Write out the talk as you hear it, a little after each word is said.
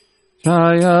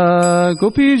Jaya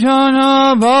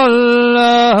Gopijana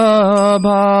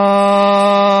Vallabha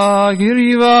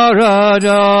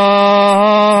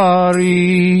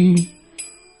Girivaradari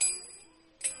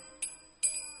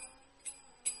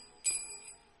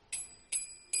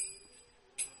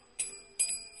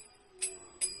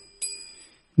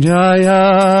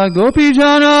Jaya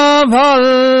Gopijana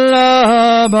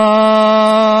Vallabha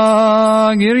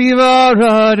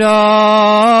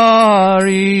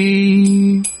Girivaradari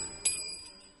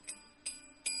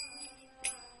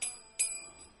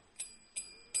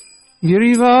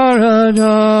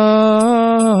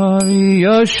Girivaradari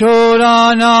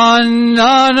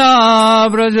Yashodanandana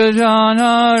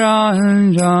Brajajana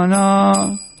Ranjana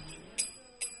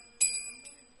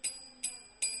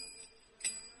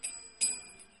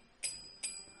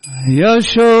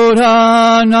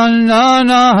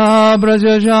Yashodanandana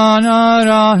Brajajana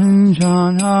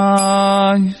Ranjana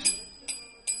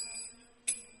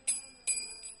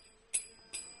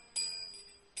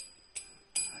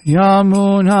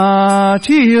Yamuna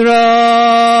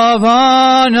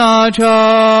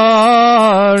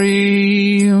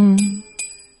Tiravanachari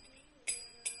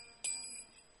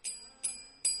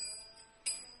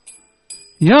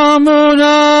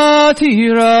Yamuna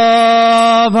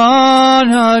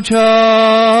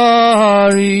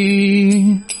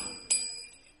Tiravanachari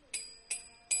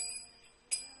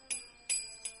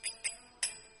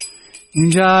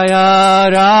Jaya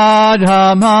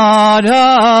Radha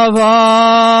Madhava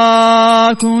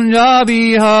Kunja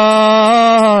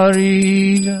Bihari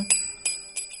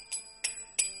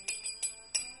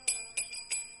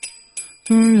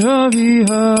Kunja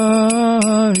Bihari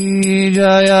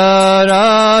Jaya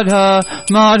Radha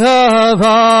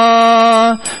Madhava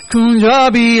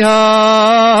Kunja Bihari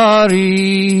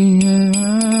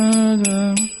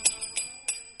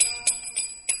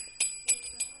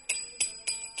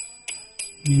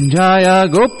Jaya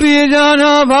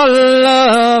Gopijana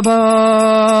Vallabha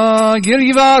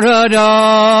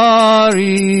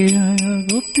Girivaradari Jaya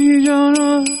Gopijana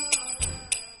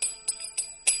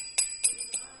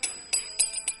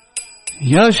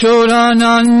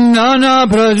Yashodanandana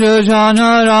Brajajana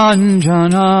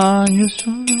Ranjana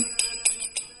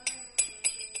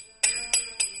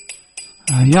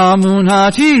Yamuna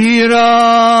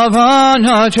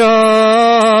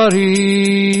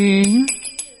Tiravanachari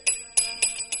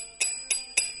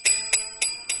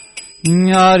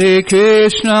Hare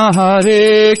Krishna,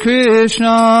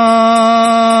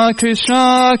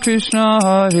 Krishna Krishna,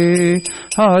 Hare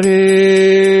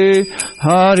Hare,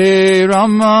 Hare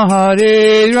Rama,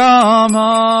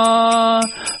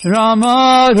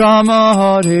 Rama Rama,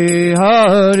 Hare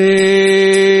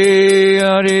Hare,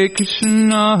 Hare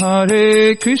Krishna,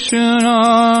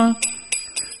 Krishna.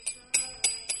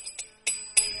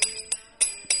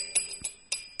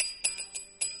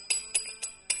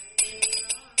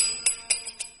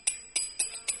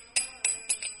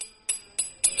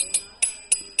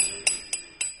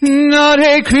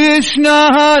 Hare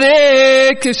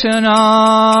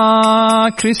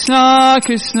Krishna, Krishna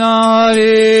Krishna,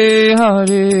 Hare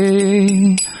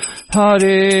Hare,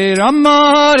 Hare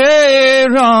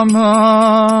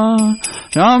Rama,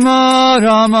 Rama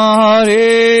Rama,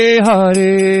 Hare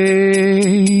Hare,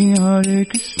 Hare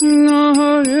Krishna,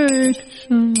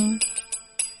 Krishna.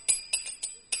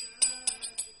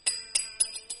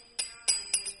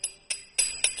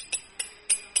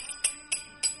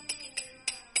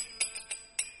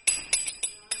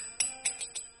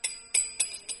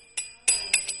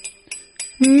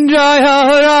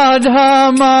 Jaya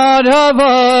Radha Madhava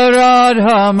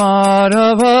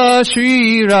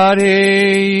Shri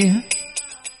Radhe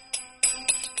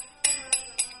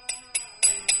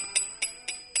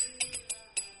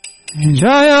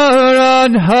Jaya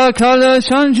Radha Kala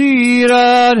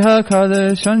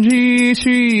Sanji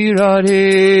Shri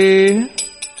Radhe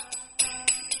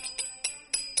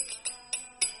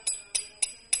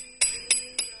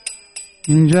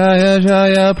Jaya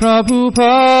Jaya Prabhupada,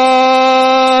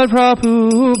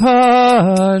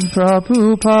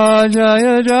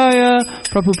 Jaya Jaya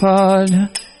Prabhupada.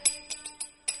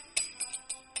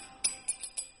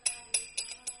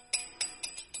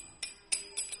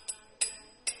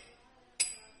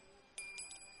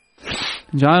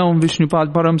 Jai Om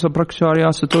Vishnupad Param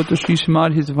Saprakshārya Satota Shri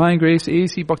Srimad His Divine Grace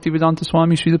A.C. Bhaktivedanta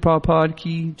Swami Srila Prabhupada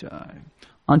Ki Jai.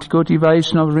 Antikoti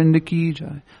Vaishnava Vrinda Ki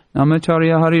Jai.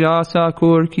 Namacharya Haridasa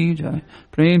Kaur Ki Jai.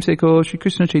 Prem Se Ko Shri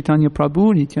Krishna Chaitanya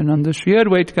Prabhu Nityananda Shri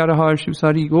Advaita Gadadhar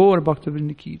Shivsari Gaur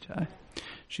Bhaktivinoda Ki Jai.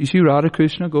 Shri Shri Radha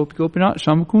Krishna Gopi Gopinath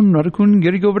Shamakun Radhakun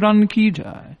Giri Govardhan Ki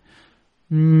Jai.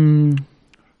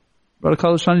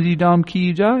 Radhakala Shanti Dham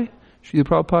Ki Jai. Shri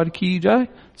Prabhupada Ki Jai.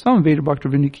 Samaveda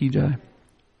Bhaktivinoda Ki Jai.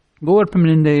 Gaur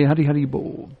Pramanande Hari Hari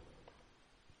Bol.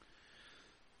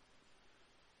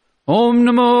 Om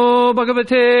Namo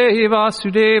Bhagavate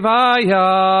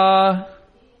Vasudevaya.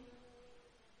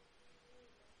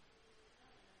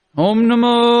 Om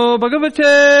Namo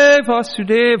Bhagavate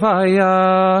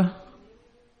Vasudevaya.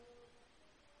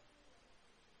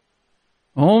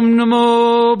 Om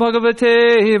Namo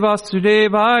Bhagavate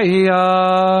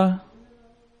Vasudevaya.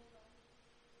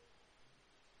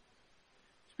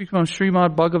 Speak from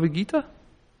Srimad Bhagavad Gita,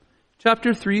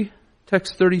 Chapter 3,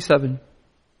 Text 37.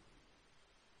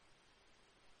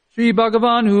 Sri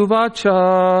Bhagavan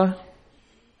Uvacha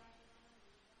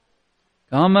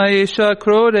Kamaesha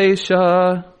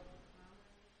Krodesha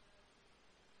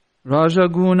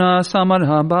Rajaguna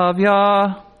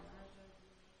Samadhabhavya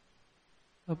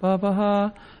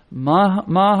Bhavaha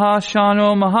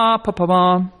Mahashano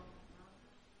Mahapapavam.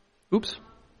 Oops.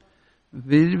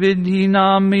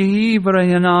 Vidvidhinam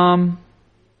Mihivrayanam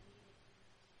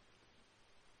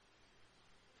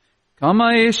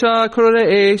Kamaesha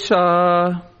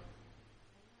Krodaesha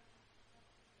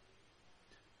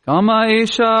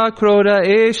Kamaesha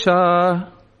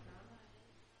Krodaesha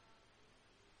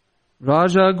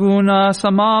Rajaguna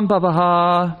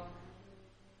Samambhavaha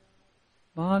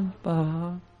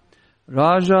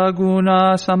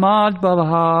Rajaguna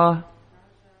Samadbhavaha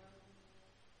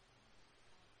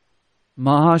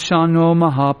Mahashano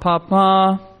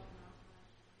Mahapapma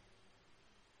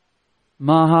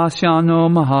Mahashano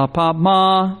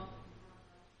Mahapapma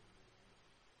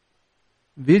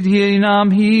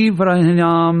Vidhinam hi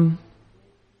vrahinam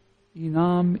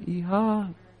Inam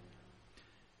iha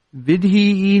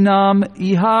Vidhi inam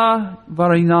iha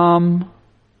varinam.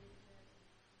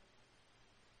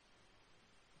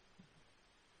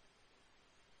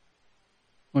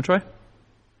 Want to try?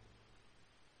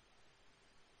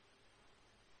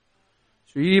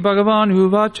 Sri Bhagavan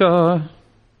Uvacha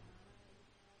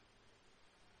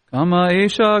Kama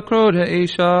Esha Krodha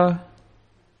Esha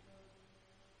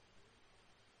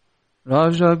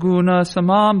Rajaguna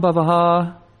Samam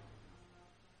Bhavaha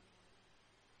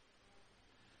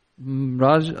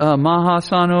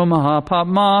Mahasano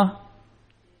Mahapapma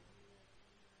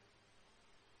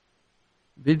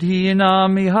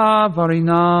Vidhinam Iha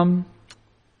Varinam.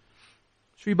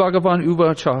 Sri Bhagavan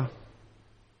Uvacha.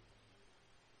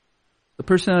 The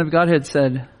person of Godhead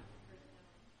said,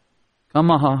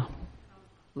 Kamaha,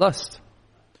 lust,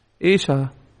 Esha,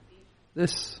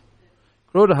 this,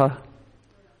 Krodha,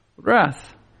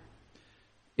 wrath,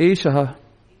 Esha,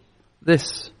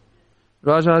 this,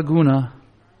 Rajaguna,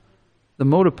 the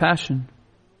mode of passion,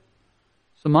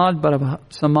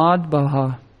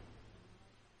 Samadbhava,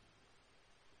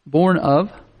 born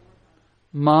of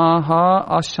Maha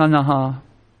Asyanaha,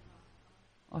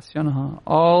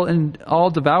 all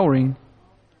devouring,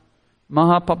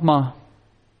 Mahapapma,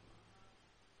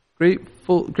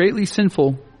 greatly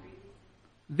sinful,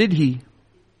 Vidhi,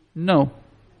 no,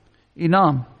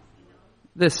 Inam,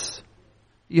 this,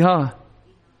 Iha,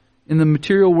 in the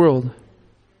material world,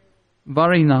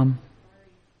 Varinam,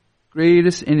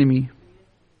 greatest enemy. You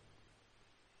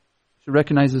should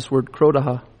recognize this word,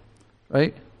 Krodaha,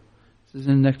 right? This is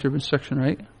in Nectar section,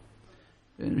 right?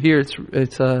 And here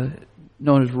it's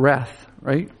known as wrath,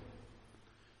 right?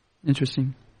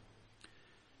 Interesting.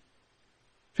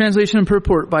 Translation and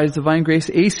purport by His Divine Grace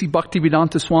A.C.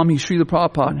 Bhaktivedanta Swami Srila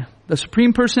Prabhupada. The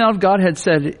Supreme Personality of Godhead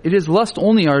said, "It is lust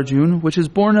only, Arjuna, which is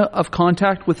born of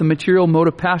contact with the material mode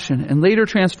of passion, and later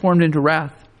transformed into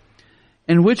wrath,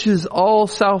 and which is all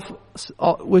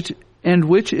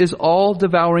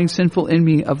devouring sinful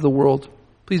enemy of the world."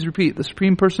 Please repeat. The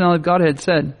Supreme Personality of Godhead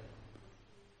said,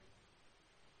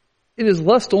 "It is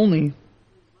lust only,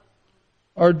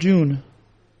 Arjuna,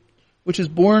 which is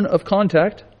born of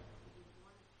contact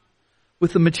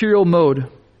with the material mode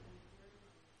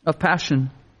of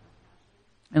passion,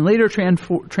 and later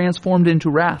transformed into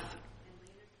wrath,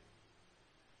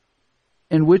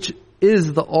 and which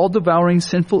is the all-devouring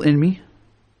sinful enemy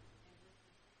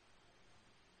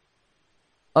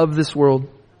of this world."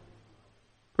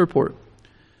 Purport.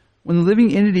 When the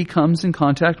living entity comes in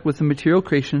contact with the material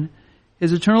creation,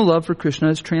 his eternal love for Krishna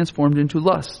is transformed into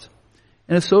lust.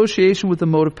 An association with the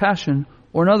mode of passion,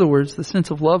 or in other words, the sense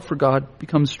of love for God,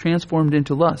 becomes transformed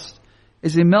into lust.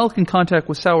 As a milk in contact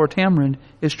with sour tamarind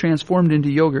is transformed into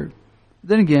yogurt.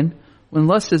 Then again, when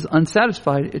lust is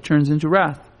unsatisfied, it turns into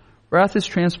wrath. Wrath is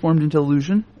transformed into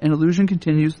illusion, and illusion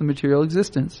continues the material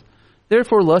existence.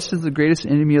 Therefore, lust is the greatest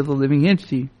enemy of the living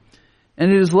entity. And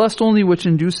it is lust only which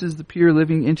induces the pure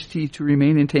living entity to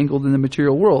remain entangled in the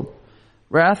material world.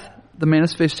 Wrath, the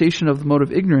manifestation of the mode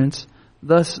of ignorance.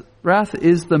 Thus, wrath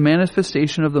is the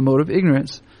manifestation of the mode of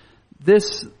ignorance.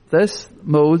 This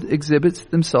mode exhibits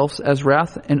themselves as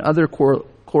wrath and other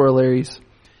corollaries.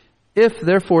 If,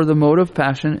 therefore, the mode of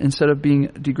passion, instead of being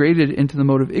degraded into the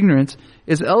mode of ignorance,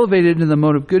 is elevated into the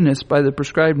mode of goodness by the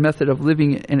prescribed method of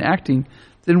living and acting,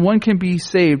 then one can be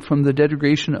saved from the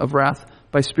degradation of wrath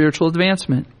by spiritual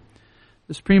advancement.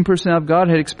 The Supreme Personality of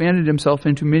Godhead expanded himself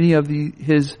into many of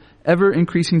his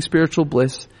ever-increasing spiritual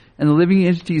bliss, and the living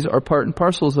entities are part and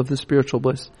parcels of the spiritual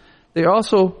bliss. They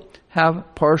also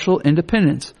have partial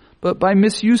independence, but by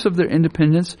misuse of their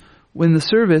independence, when the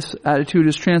service attitude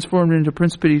is transformed into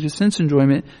principally to sense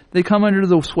enjoyment, they come under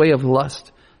the sway of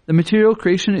lust. The material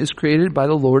creation is created by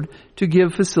the Lord to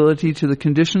give facility to the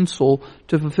conditioned soul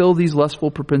to fulfill these lustful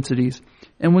propensities.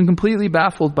 And when completely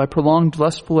baffled by prolonged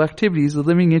lustful activities, the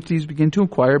living entities begin to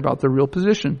inquire about their real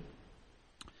position.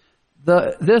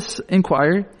 This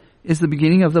inquiry is the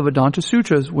beginning of the Vedanta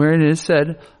Sutras, wherein it is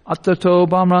said, Attato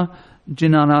Brahma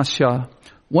Jinanasya.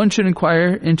 One should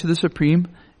inquire into the Supreme,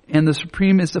 and the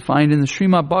Supreme is defined in the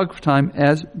Srimad Bhagavatam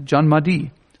as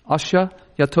Janmadi, Asya,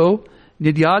 Yato,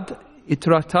 Nidyad,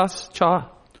 Itratas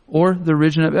Cha, or the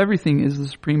origin of everything is the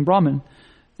Supreme Brahman.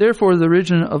 Therefore, the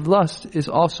origin of lust is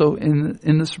also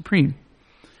in the Supreme.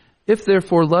 If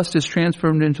therefore lust is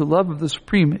transformed into love of the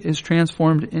Supreme, is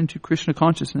transformed into Krishna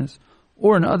consciousness,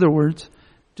 or in other words,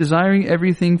 desiring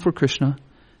everything for Krishna,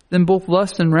 then both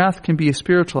lust and wrath can be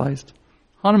spiritualized.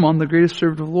 Hanuman, the greatest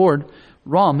servant of the Lord,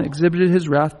 Ram, exhibited his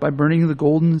wrath by burning the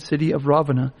golden city of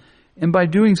Ravana, and by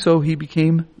doing so he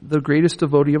became the greatest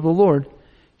devotee of the Lord.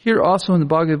 Here also in the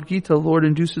Bhagavad Gita, the Lord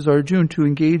induces Arjuna to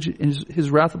engage in his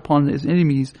wrath upon his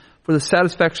enemies for the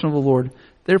satisfaction of the Lord.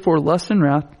 Therefore, lust and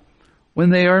wrath,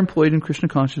 when they are employed in Krishna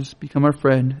consciousness, become our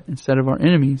friend instead of our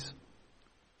enemies.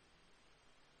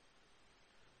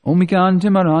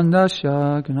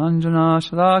 Omikantimarandasya gananjana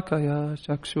shalakaya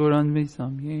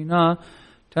chakshuranvisam yena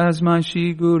tasmai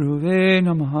shri guruve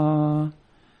namaha.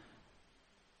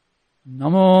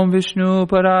 Namo Vishnu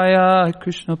Paraya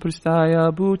Krishna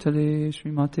Pristaya Bhutale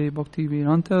Srimate Bhakti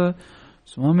Vedanta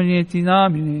Swaminiti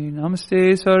Namine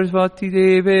Namaste Sarasvati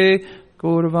Deve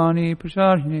Gauravani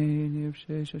Pracharine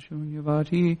Nirvishesha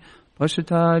Shunyavati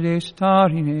Pashatare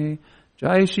Satarine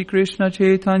Jai Shri Krishna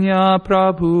Chaitanya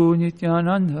Prabhu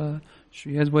Nityananda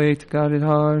Shri Advaita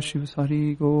Gadadhar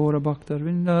Shivasari Gaura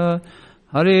Bhaktarvinda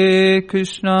Hare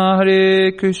Krishna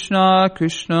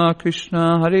Krishna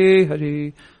Krishna Hare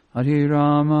Hare Hare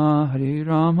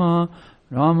Rama,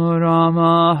 Rama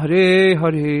Rama, Hare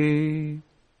Hare.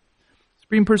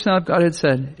 Supreme Personality of Godhead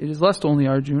said, "It is lust only,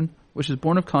 Arjuna, which is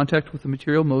born of contact with the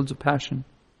material modes of passion,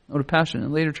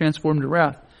 and later transformed to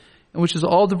wrath, and which is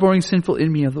all devouring sinful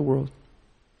enemy of the world."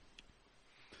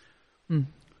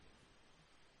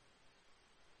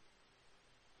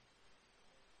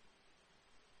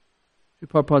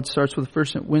 Prabhupada starts with the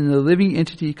first, when the living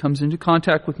entity comes into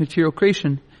contact with material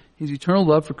creation, his eternal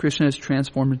love for Krishna is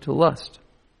transformed into lust.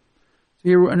 So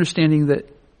here we're understanding that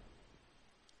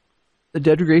the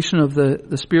degradation of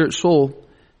the spirit soul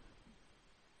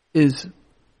is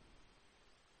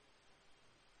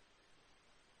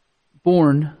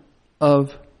born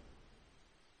of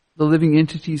the living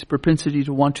entity's propensity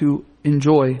to want to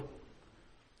enjoy,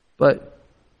 but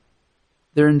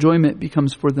their enjoyment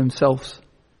becomes for themselves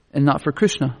and not for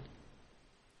Krishna.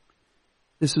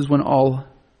 This is when all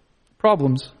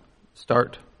problems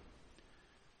start.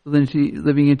 The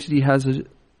living entity has a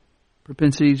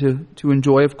propensity to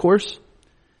enjoy, of course.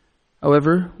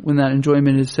 However, when that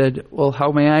enjoyment is said, well,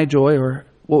 how may I enjoy, or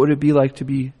what would it be like to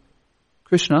be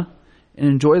Krishna and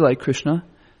enjoy like Krishna,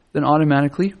 then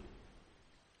automatically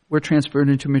we're transferred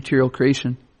into material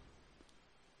creation.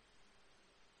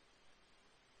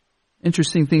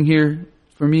 Interesting thing here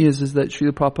for me is that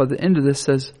Srila Prabhupada at the end of this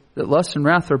says that lust and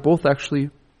wrath are both actually,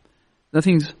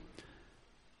 he's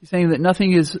saying that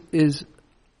nothing is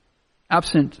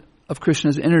absent of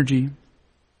Krishna's energy.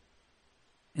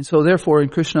 And so therefore in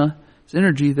Krishna's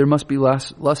energy there must be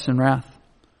lust and wrath.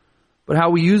 But how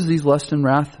we use these lust and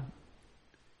wrath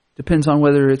depends on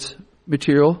whether it's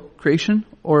material creation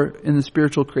or in the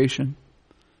spiritual creation.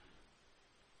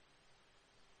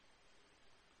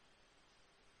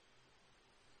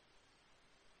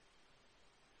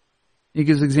 He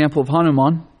gives an example of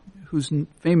Hanuman, who's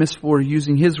famous for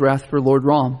using his wrath for Lord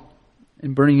Ram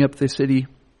and burning up the city,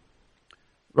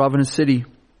 Ravana's city.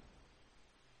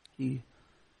 He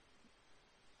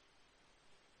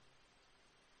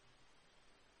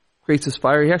creates this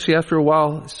fire. He actually, after a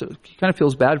while, he kind of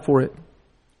feels bad for it,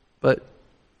 but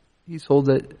he's told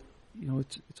that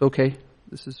it's okay.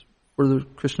 This is for the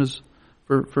Krishna's,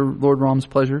 for Lord Ram's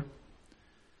pleasure.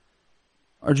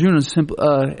 Arjuna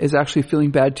is actually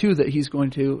feeling bad too that he's going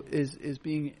to is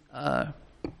being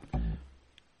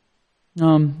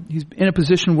he's in a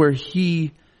position where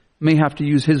he may have to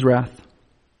use his wrath.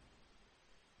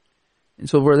 And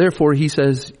so therefore he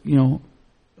says,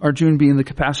 Arjuna, being the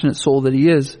compassionate soul that he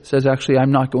is, says, actually,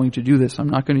 I'm not going to do this. I'm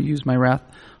not going to use my wrath.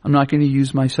 I'm not going to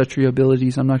use my Kshatriya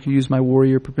abilities. I'm not going to use my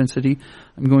warrior propensity.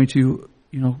 I'm going to,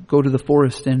 go to the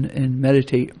forest and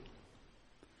meditate.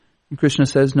 And Krishna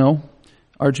says, no,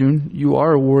 Arjuna, you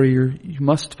are a warrior. You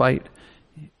must fight.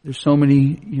 There's so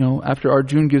many, after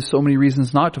Arjuna gives so many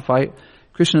reasons not to fight,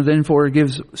 Krishna then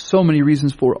gives so many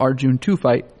reasons for Arjuna to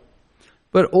fight.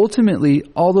 But ultimately,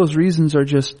 all those reasons are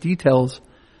just details.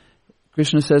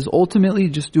 Krishna says, ultimately,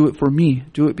 just do it for me.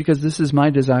 Do it because this is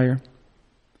my desire.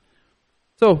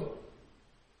 So,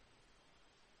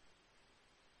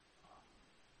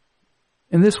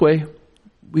 in this way,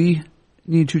 we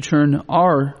need to turn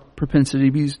our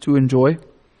propensities to enjoy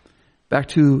back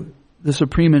to the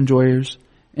supreme enjoyers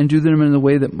and do them in a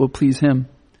way that will please him.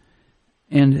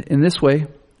 And in this way,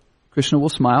 Krishna will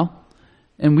smile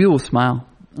and we will smile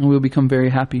and we'll become very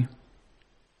happy.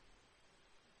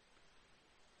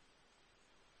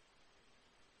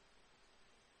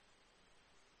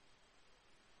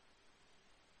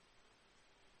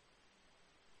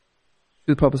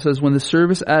 The Prabhupada says, when the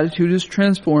service attitude is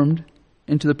transformed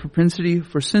into the propensity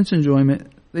for sense enjoyment,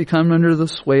 they come under the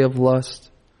sway of lust.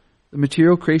 The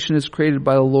material creation is created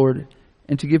by the Lord,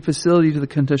 and to give facility to the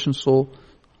conditioned soul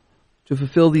to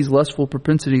fulfill these lustful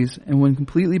propensities, and when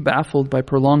completely baffled by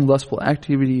prolonged lustful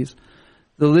activities,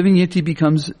 the living entity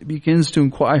begins to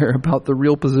inquire about the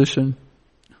real position.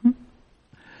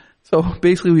 So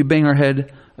basically we bang our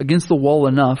head against the wall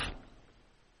enough,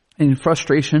 and in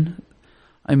frustration,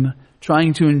 I'm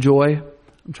trying to enjoy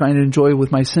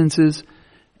with my senses,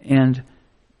 and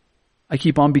I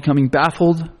keep on becoming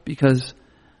baffled because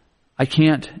I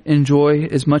can't enjoy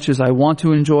as much as I want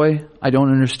to enjoy. I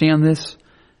don't understand this.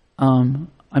 I'm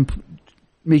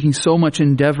making so much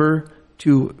endeavor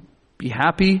to be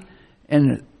happy,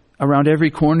 and around every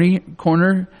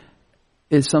corner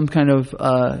is some kind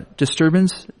of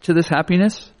disturbance to this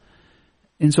happiness.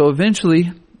 And so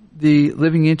eventually the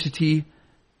living entity,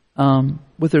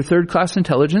 with their third-class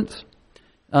intelligence,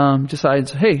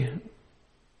 decides, hey,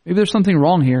 maybe there's something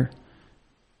wrong here.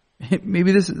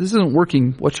 Maybe this isn't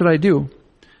working. What should I do?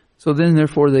 So then,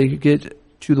 therefore, they get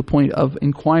to the point of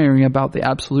inquiring about the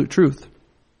absolute truth.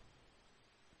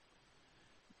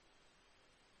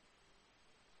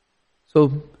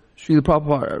 So Srila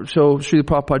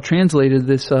Prabhupada translated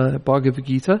this Bhagavad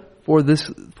Gita for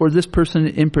this person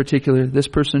in particular, this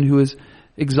person who is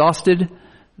exhausted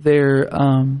their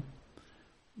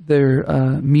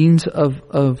means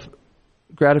of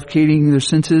gratifying their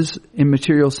senses in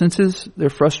material senses. They're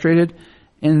frustrated,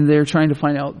 and they're trying to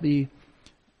find out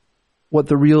what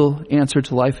the real answer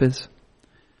to life is.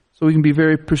 So we can be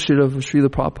very appreciative of Srila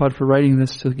Prabhupada for writing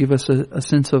this to give us a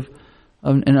sense of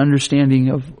an understanding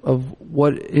of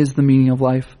what is the meaning of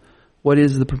life, what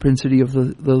is the propensity of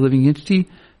the living entity,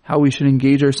 how we should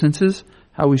engage our senses,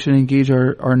 how we should engage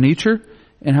our nature,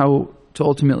 and how to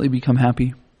ultimately become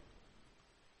happy.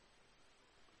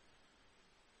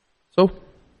 So,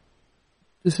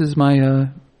 this is my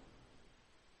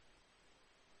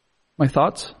my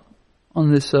thoughts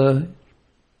on this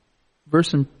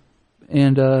verse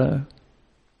and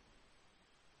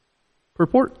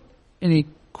purport. Any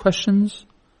questions,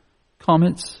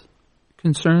 comments,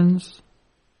 concerns?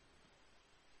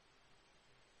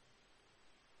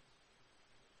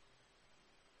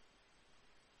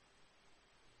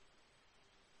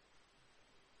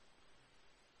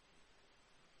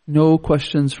 No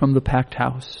questions from the packed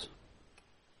house.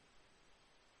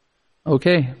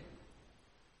 Okay.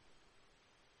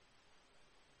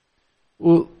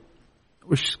 Well,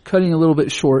 we're cutting a little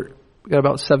bit short. We got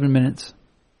about 7 minutes.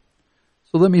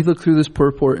 So let me look through this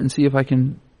purport and see if I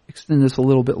can extend this a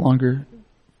little bit longer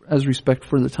as respect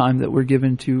for the time that we're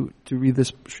given to read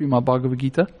this Srimad Bhagavad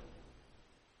Gita.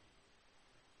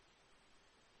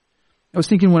 I was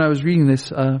thinking when I was reading this,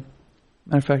 matter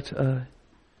of fact,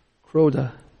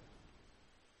 Krodha.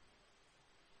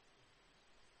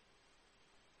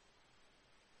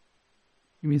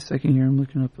 Give me a second here. I'm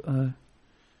looking up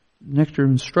nectar of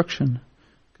instruction,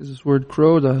 because this word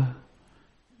Krodha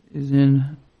is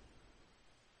in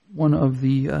one of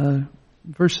the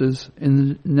verses in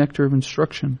the nectar of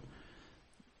instruction.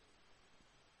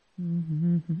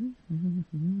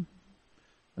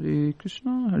 Hare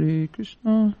Krishna, Hare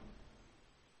Krishna.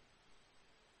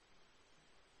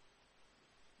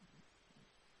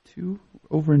 2,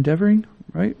 over endeavoring,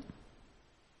 right?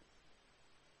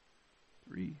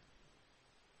 3.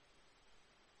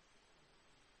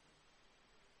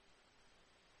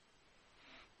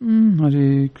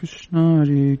 Hare Krishna,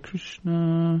 Hare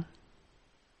Krishna,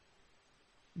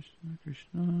 Krishna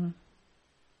Krishna.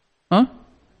 Huh?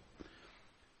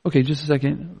 Okay, just a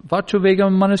second. Vacho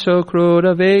vegam manaso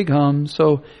krodha vegam.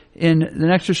 So in the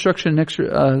next instruction,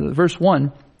 verse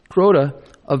 1, krodha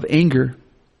of anger.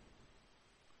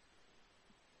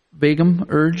 Vegam,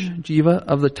 urge, jiva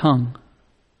of the tongue.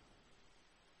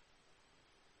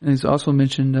 And he's also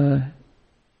mentioned vacho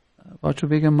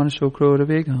vegam manaso krodha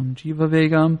vegam, jiva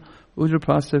vegam,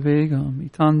 udraprasa vegam,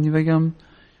 itan vegam,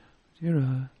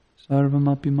 jira,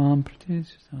 sarvamapi mam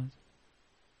pratisya.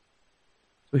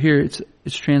 So here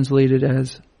it's translated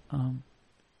as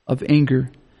of anger,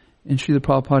 and Srila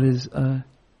Prabhupada is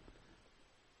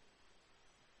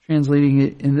translating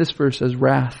it in this verse as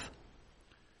wrath.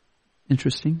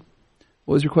 Interesting.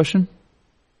 What was your question?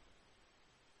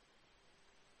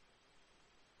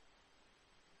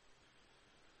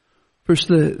 First,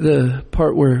 the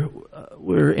part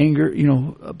where anger,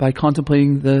 by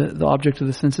contemplating the object of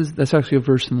the senses, that's actually a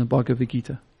verse in the Bhagavad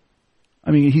Gita. I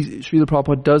mean, Srila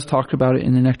Prabhupada does talk about it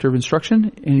in the Nectar of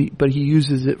Instruction, but he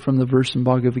uses it from the verse in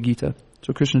Bhagavad Gita.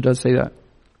 So Krishna does say that.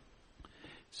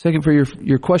 Second, for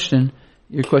your question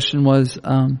was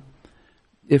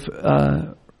if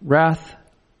wrath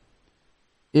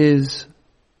is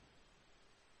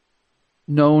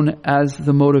known as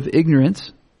the mode of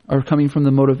ignorance, or coming from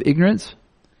the mode of ignorance,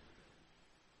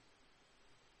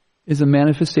 is a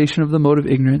manifestation of the mode of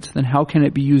ignorance, then how can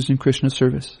it be used in Krishna's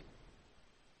service?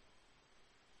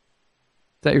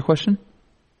 Is that your question?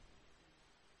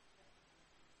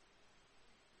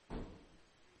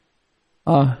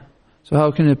 So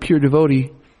how can a pure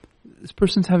devotee, this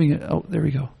person's having there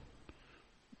we go.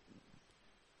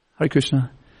 Hare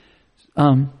Krishna.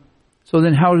 So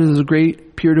then how does a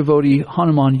great pure devotee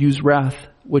Hanuman use wrath,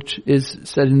 which is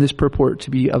said in this purport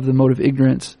to be of the mode of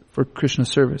ignorance, for Krishna's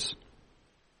service?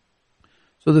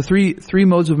 So the three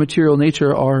modes of material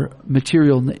nature are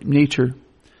material nature.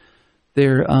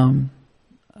 They're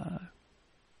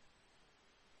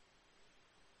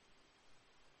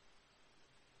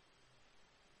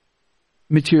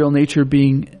material nature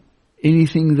being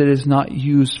anything that is not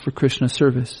used for Krishna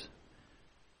service.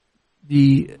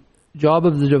 The job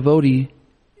of the devotee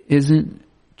isn't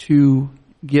to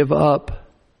give up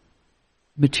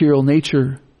material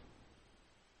nature.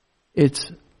 It's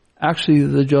actually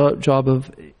the job of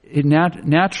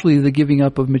naturally the giving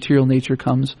up of material nature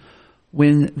comes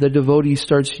when the devotee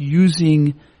starts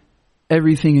using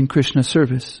everything in Krishna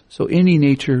service. So any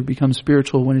nature becomes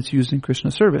spiritual when it's used in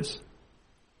Krishna service.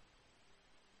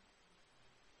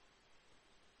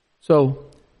 So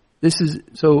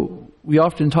we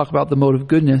often talk about the mode of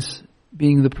goodness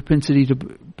being the propensity to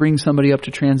bring somebody up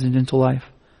to transcendental life.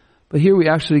 But here we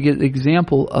actually get the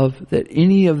example of that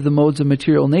any of the modes of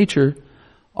material nature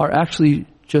are actually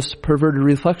just perverted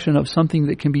reflection of something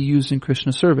that can be used in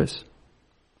Krishna service.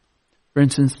 For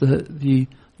instance, the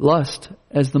lust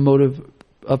as the mode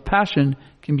of passion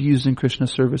can be used in Krishna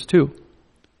service too.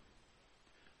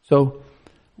 So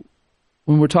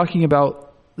when we're talking about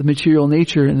the material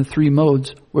nature in the three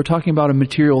modes, we're talking about a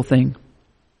material thing.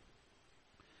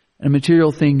 And a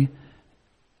material thing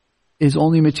is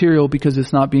only material because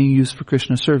it's not being used for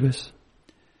Krishna service.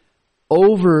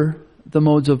 Over the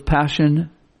modes of passion,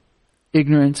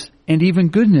 ignorance, and even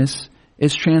goodness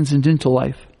is transcendental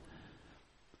life.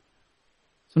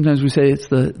 Sometimes we say it's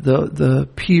the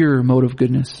pure mode of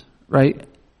goodness, right?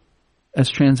 As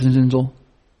transcendental.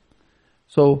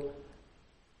 So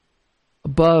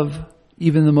above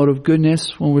even the mode of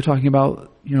goodness, when we're talking about,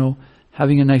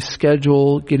 having a nice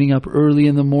schedule, getting up early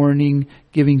in the morning,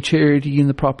 giving charity in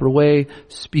the proper way,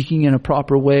 speaking in a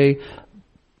proper way,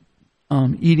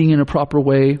 eating in a proper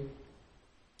way,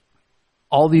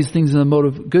 all these things in the mode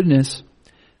of goodness,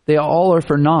 they all are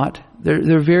for naught.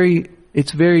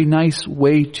 It's a very nice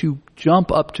way to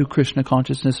jump up to Krishna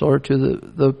consciousness or to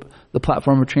the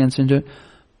platform of transcendent,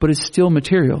 but it's still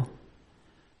material.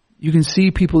 You can see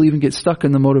people even get stuck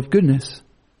in the mode of goodness.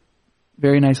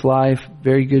 Very nice life,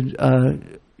 very good,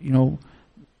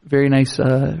 very nice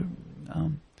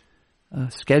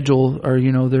schedule, or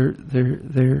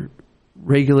they're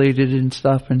regulated and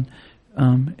stuff, and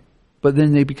but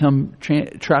then they become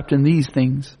trapped in these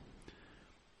things.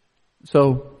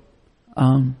 So,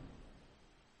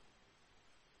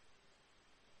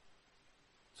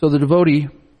 so the devotee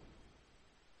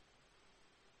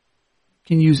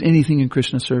can use anything in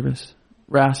Krishna service: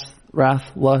 wrath,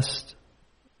 lust,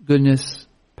 goodness,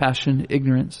 passion,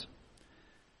 ignorance.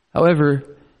 However,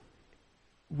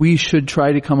 we should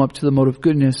try to come up to the mode of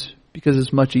goodness because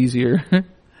it's much easier. It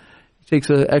takes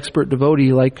an expert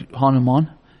devotee like Hanuman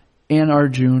and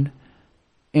Arjuna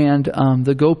and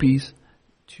the gopis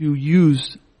to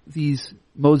use these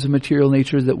modes of material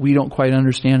nature that we don't quite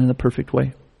understand in the perfect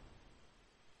way.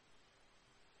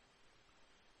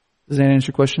 Does that answer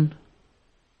your question?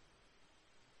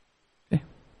 Okay.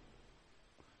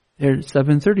 There's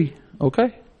 7:30.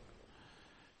 Okay.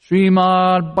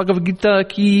 Srimad Bhagavad Gita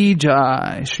ki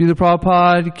jai. Srila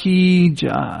Prabhupada ki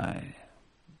jai.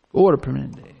 Gaura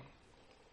Premanande.